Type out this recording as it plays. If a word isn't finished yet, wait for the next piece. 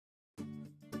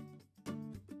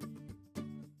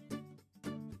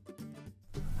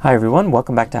Hi everyone,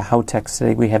 welcome back to HowTechs.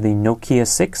 Today we have the Nokia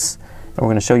 6 and we're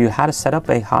going to show you how to set up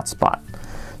a hotspot.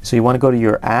 So you want to go to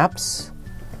your apps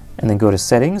and then go to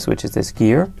settings, which is this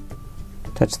gear.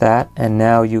 Touch that and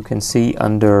now you can see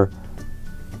under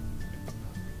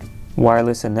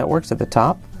wireless and networks at the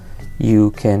top you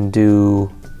can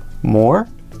do more,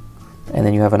 and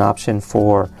then you have an option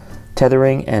for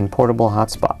tethering and portable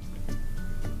hotspot.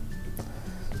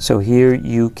 So here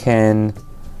you can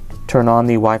turn on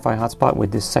the Wi-Fi hotspot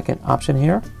with this second option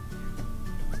here.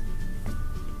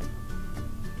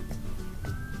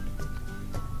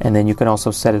 And then you can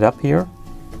also set it up here.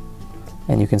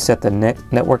 And you can set the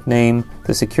network name,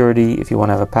 the security, if you want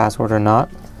to have a password or not,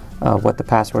 what the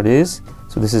password is.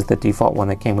 So this is the default one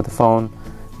that came with the phone.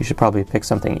 You should probably pick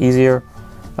something easier.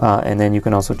 And then you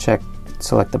can also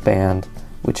select the band,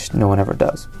 which no one ever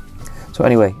does. So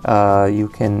anyway, you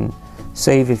can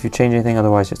save if you change anything,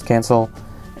 otherwise just cancel.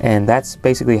 And that's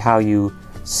basically how you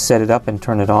set it up and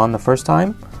turn it on the first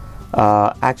time.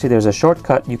 Actually, there's a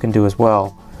shortcut you can do as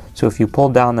well. So if you pull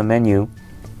down the menu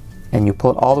and you pull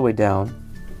it all the way down,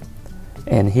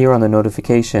 and here on the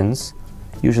notifications,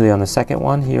 usually on the second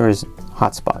one, here is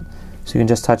hotspot. So you can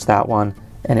just touch that one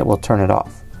and it will turn it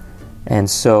off. And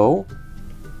so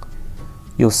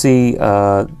you'll see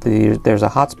there's a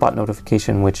hotspot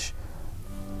notification which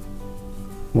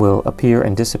will appear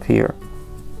and disappear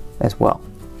as well.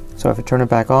 So if I turn it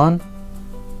back on,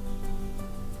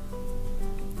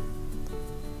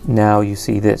 now you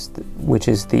see this, which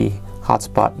is the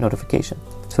hotspot notification.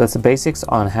 So that's the basics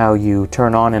on how you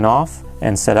turn on and off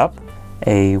and set up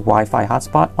a Wi-Fi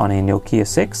hotspot on a Nokia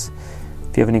 6.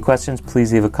 If you have any questions,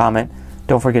 please leave a comment.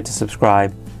 Don't forget to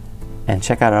subscribe and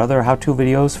check out our other how-to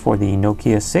videos for the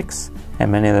Nokia 6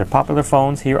 and many other popular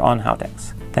phones here on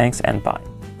HowTechs. Thanks and bye.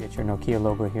 Get your Nokia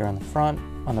logo here on the front,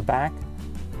 on the back,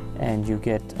 and you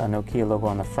get a Nokia logo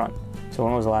on the front. So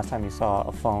when was the last time you saw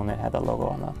a phone that had the logo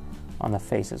on the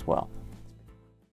face as well?